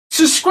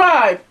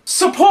subscribe,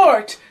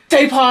 support,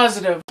 stay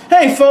positive.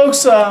 Hey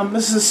folks,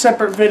 this is a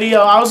separate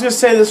video. I was going to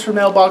say this for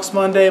Mailbox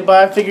Monday,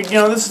 but I figured,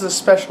 this is a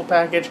special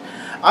package.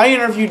 I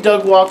interviewed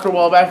Doug Walker a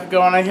while back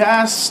ago, and I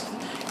asked,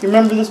 you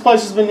remember this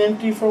place has been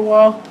empty for a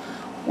while?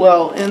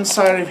 Well,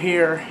 inside of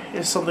here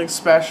is something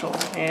special,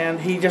 and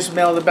he just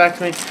mailed it back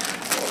to me.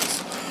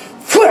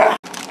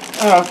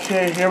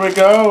 Okay, here we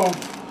go.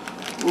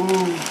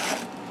 Ooh.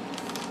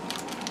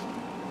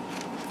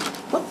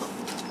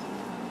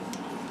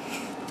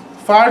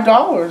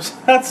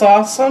 $5. That's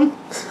awesome.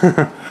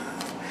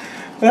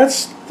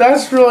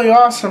 That's really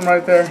awesome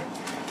right there.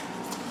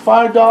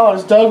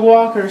 $5. Doug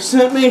Walker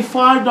sent me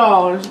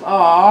 $5.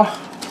 Aw.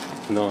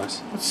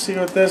 Nice. Let's see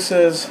what this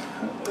is.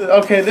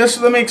 Okay,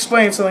 let me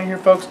explain something here,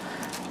 folks.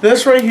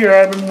 This right here,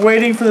 I've been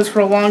waiting for this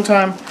for a long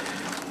time.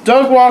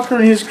 Doug Walker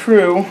and his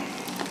crew.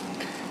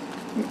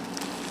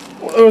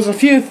 There was a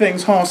few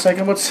things. Hold on a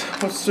second. Let's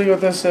see what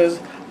this is.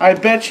 I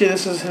bet you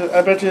this is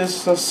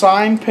a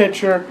signed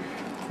picture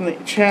from the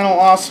Channel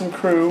Awesome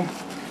crew.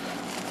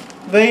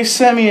 They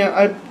sent me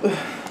okay.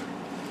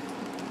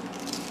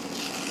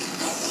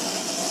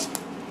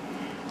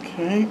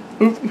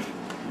 Oop.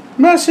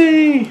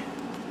 Messy.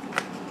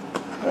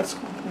 That's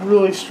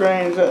really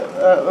strange.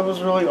 That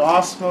was really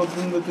awesome of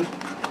them to do.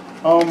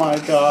 Oh my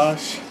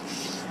gosh.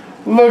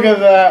 Look at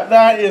that.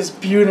 That is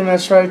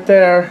beautiful right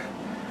there.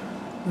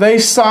 They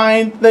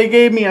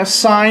gave me a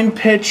signed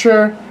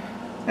picture,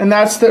 and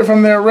that's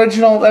from the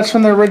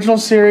original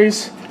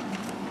series.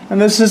 And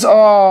this is,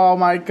 oh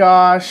my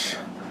gosh.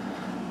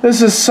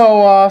 This is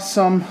so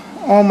awesome.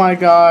 Oh my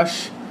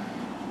gosh.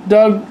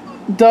 Doug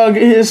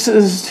he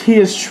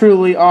is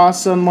truly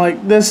awesome.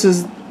 Like, this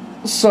is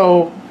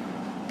so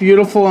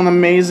beautiful and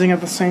amazing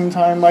at the same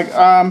time. Like,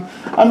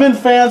 I've been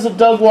fans of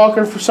Doug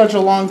Walker for such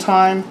a long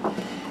time,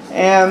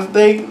 and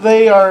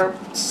they are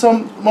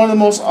one of the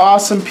most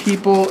awesome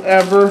people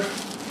ever.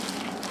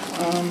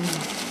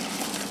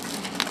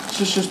 Is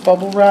this just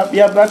bubble wrap?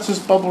 Yep, that's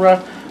just bubble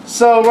wrap.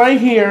 So right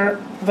here,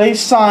 they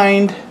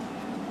signed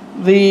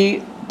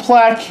the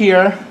plaque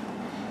here,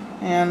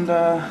 and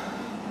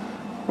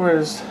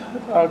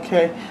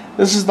okay,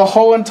 this is the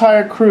whole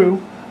entire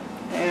crew,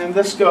 and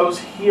this goes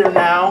here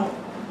now.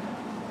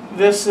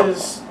 This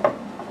is,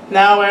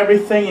 now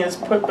everything is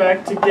put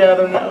back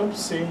together. Now,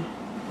 oopsie.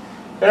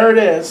 There it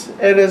is.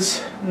 It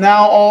is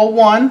now all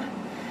one,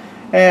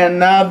 and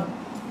now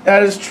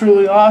that is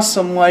truly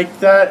awesome. Like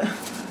that,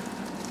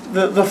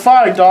 the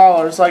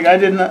 $5. Like, I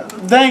didn't.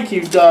 Thank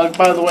you, Doug.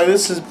 By the way,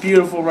 this is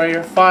beautiful right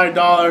here.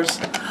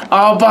 $5.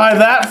 I'll buy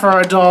that for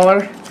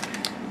 $1.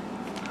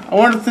 I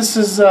wonder if this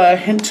is a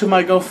hint to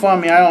my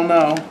GoFundMe. I don't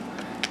know.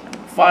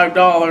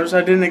 $5.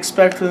 I didn't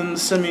expect them to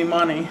send me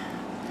money.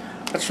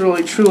 That's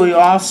really truly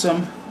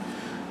awesome.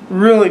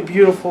 Really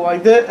beautiful.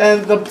 Like that,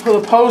 and the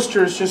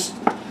posters, just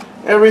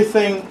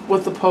everything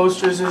with the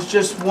posters is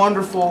just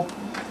wonderful.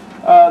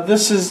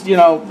 This is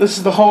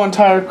the whole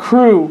entire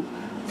crew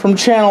from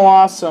Channel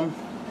Awesome,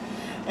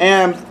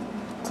 and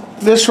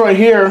this right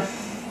here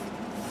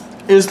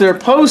is their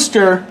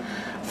poster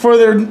for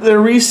their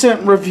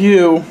recent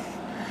review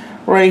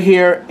right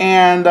here,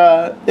 and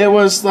it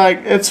was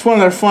like it's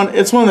one of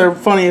their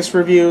funniest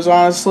reviews,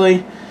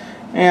 honestly.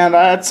 And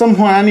at some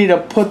point I need to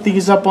put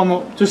these up on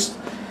the, just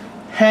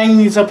hang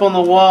these up on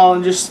the wall,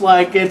 and just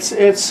like it's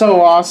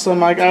so awesome.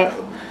 Like I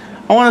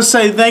want to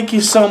say thank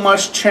you so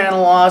much,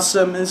 Channel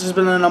Awesome. This has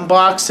been an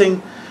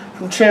unboxing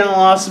from Channel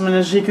Awesome, and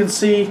as you can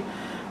see,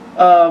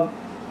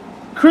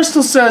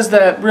 Crystal says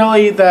that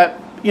really that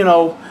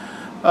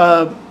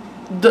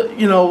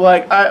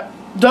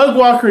Doug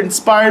Walker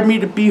inspired me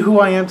to be who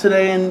I am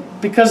today, and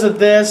because of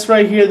this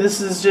right here,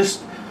 this is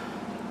just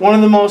one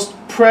of the most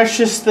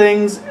precious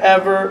things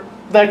ever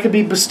that could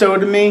be bestowed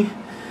to me.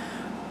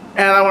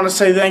 And I want to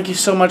say thank you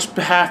so much on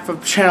behalf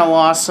of Channel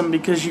Awesome,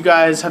 because you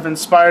guys have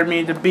inspired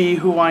me to be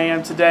who I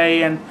am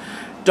today. And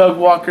Doug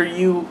Walker,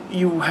 you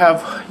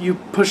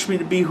pushed me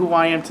to be who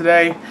I am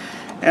today,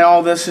 and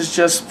all this is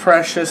just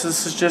precious.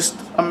 This is just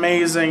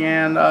amazing,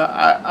 and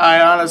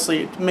I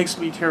honestly, it makes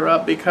me tear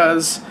up,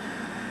 because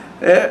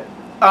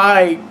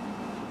I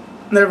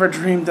never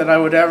dreamed that I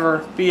would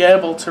ever be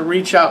able to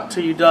reach out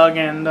to you, Doug,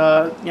 and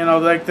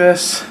like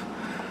this.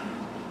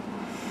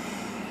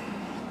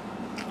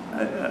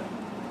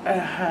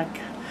 Heck,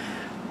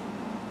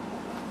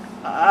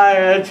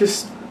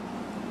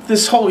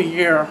 this whole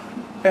year,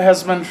 it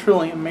has been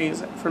truly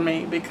amazing for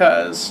me,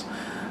 because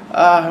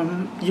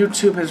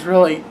YouTube has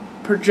really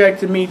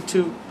projected me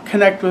to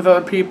connect with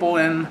other people,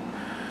 and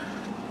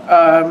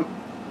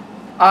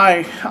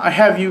I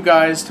have you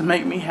guys to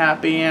make me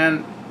happy,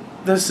 and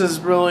this is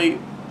really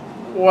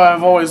what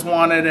I've always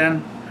wanted,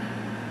 and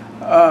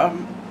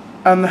I'm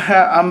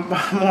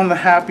one of the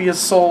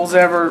happiest souls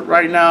ever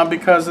right now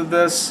because of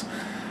this.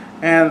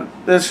 And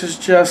this is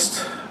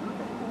just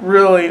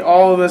really,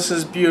 all of this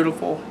is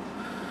beautiful.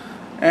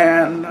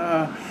 And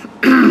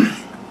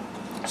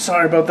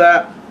sorry about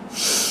that.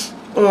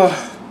 Oh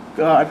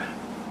God.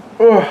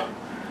 Oh,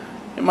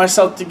 get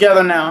myself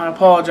together now. I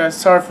apologize.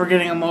 Sorry for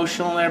getting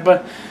emotional there,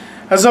 but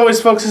As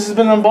always, folks, this has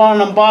been an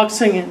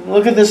unboxing, and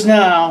look at this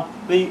now.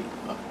 The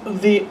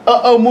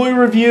Muy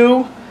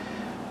review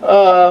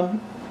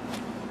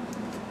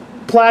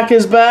plaque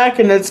is back,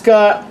 and it's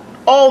got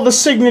all the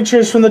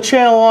signatures from the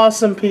Channel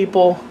Awesome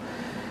people.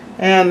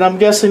 And I'm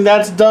guessing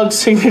that's Doug's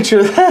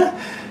signature.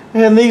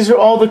 And these are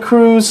all the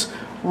crews.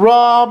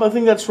 Rob, I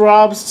think that's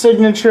Rob's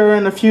signature,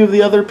 and a few of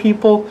the other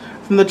people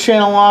from the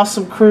Channel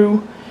Awesome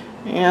crew.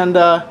 And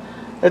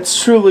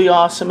it's truly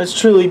awesome. It's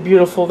truly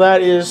beautiful.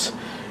 That is,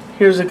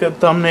 here's a good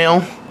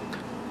thumbnail.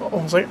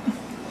 Oh, it's like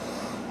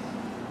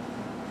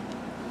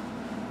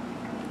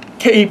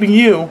keeping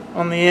you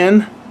on the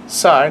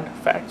inside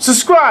fact.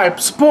 Subscribe,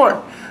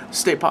 support,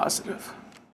 stay positive.